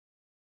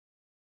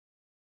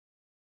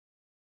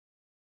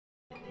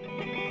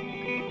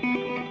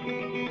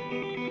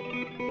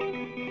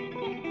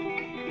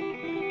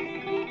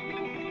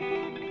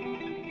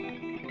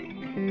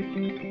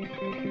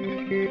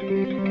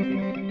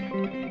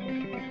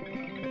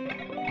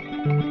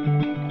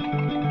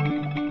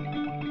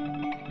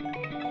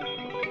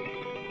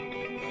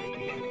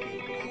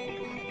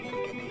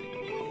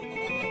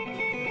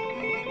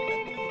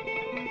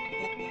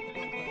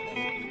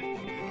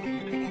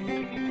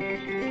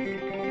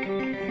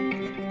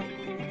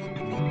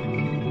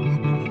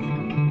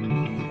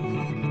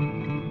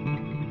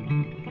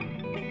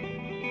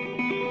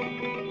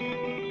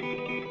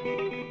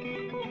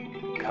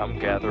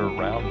gather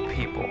round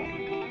people,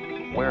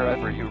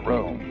 wherever you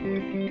roam,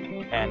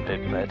 and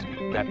admit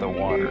that the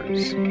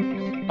waters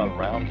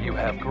around you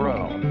have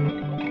grown,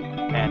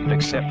 and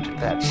accept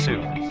that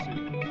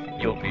soon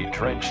you'll be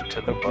drenched to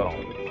the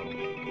bone.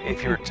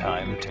 If your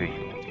time to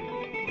you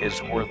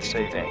is worth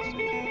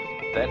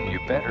saving, then you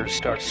better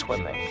start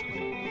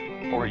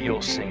swimming, or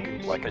you'll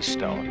sink like a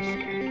stone.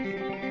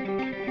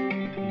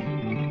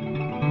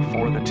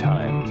 For the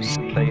times,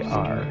 they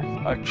are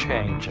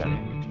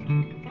a-changin'.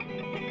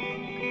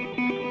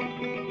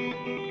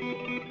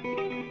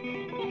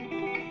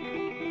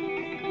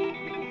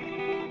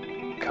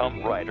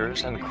 Come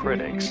writers and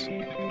critics,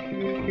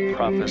 who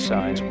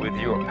prophesize with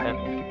your pen,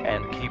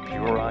 and keep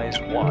your eyes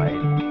wide.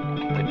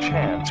 The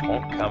chance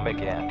won't come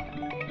again.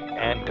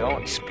 And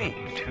don't speak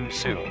too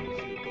soon,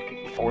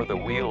 for the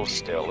wheel's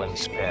still in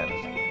spin,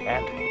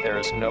 and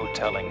there's no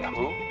telling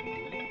who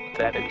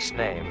that it's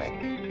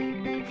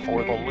naming.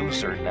 For the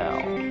loser now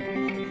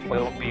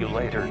will be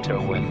later to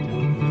win.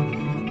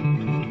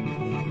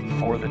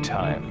 For the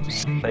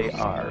times, they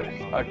are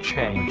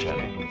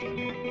a-changin'.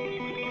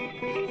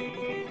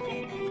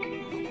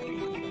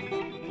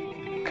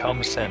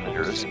 Come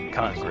senators,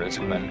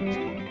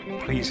 congressmen,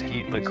 please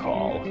heed the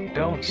call.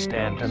 Don't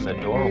stand in the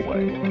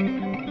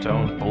doorway.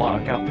 Don't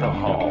block up the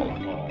hall.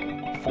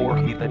 For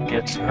he that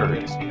gets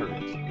hurt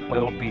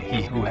will be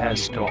he who has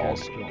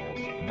stalled.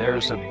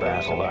 There's a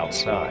battle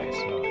outside,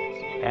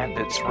 and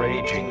it's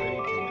raging.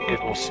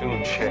 It will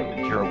soon shake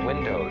your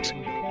windows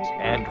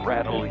and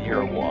rattle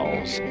your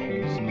walls.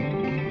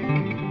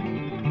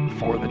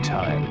 For the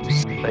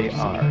times, they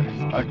are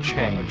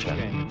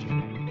a-changin'.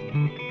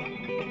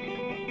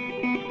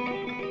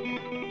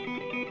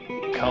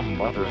 Come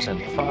mothers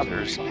and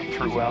fathers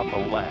throughout the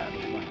land,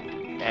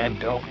 and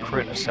don't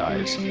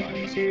criticize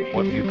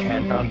what you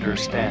can't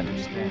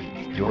understand.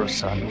 Your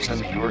sons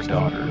and your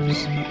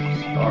daughters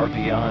are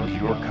beyond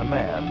your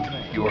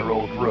command. Your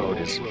old road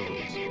is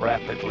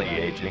rapidly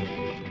aging.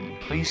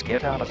 Please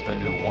get out of the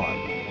new one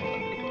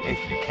if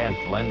you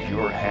can't lend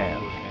your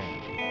hand.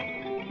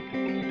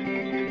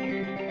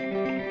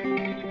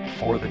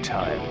 For the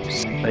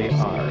times, they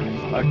are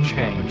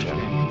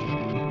a-changin'.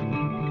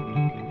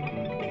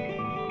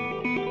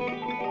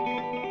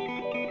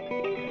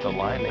 The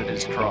line that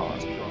is drawn,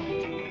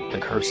 the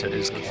curse it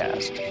is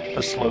cast,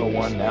 the slow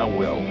one now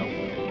will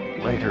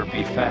later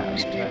be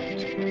fast,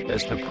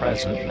 as the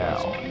present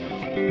now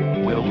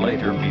will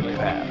later be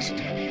past.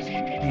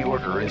 The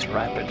order is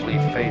rapidly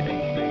fading,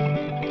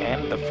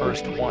 and the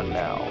first one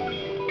now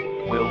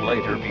will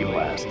later be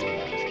last.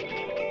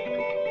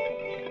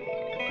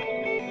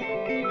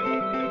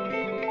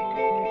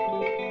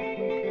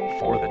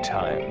 For the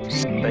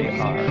times, they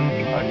are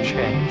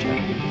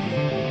a-changin'.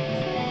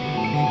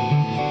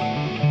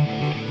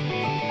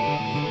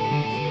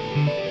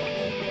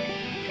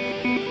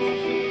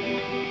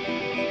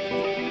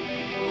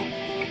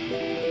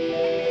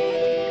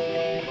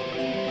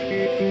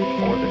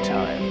 For the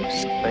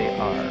times, they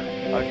are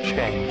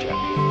a-changin'.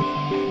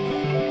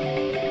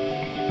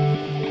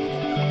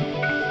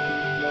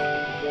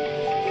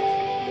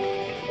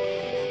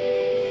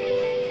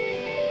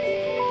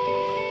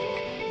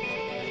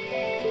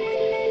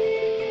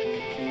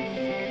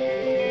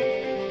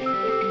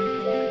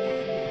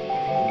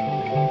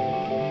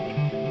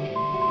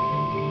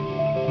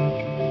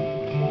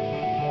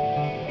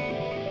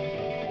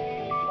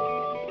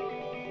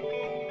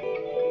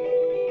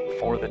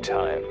 For the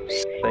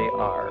times, they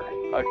are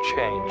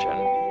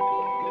a-changin'.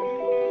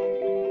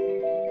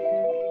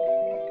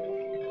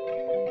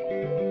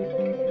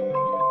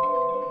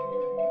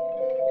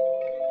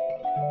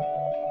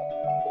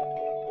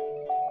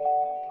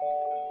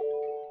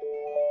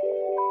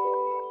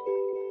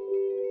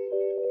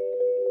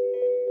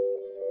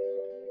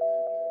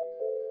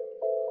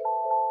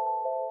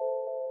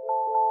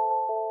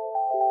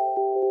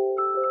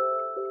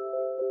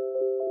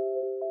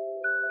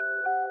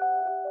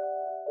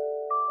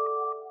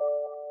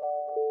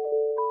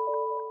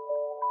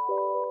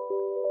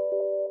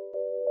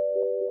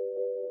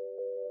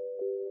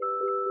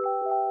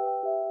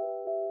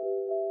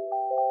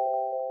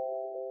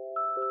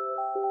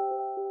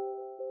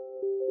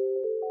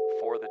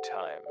 For the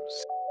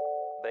times,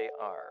 they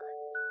are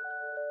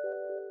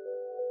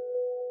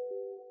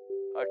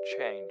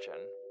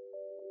a-changin'.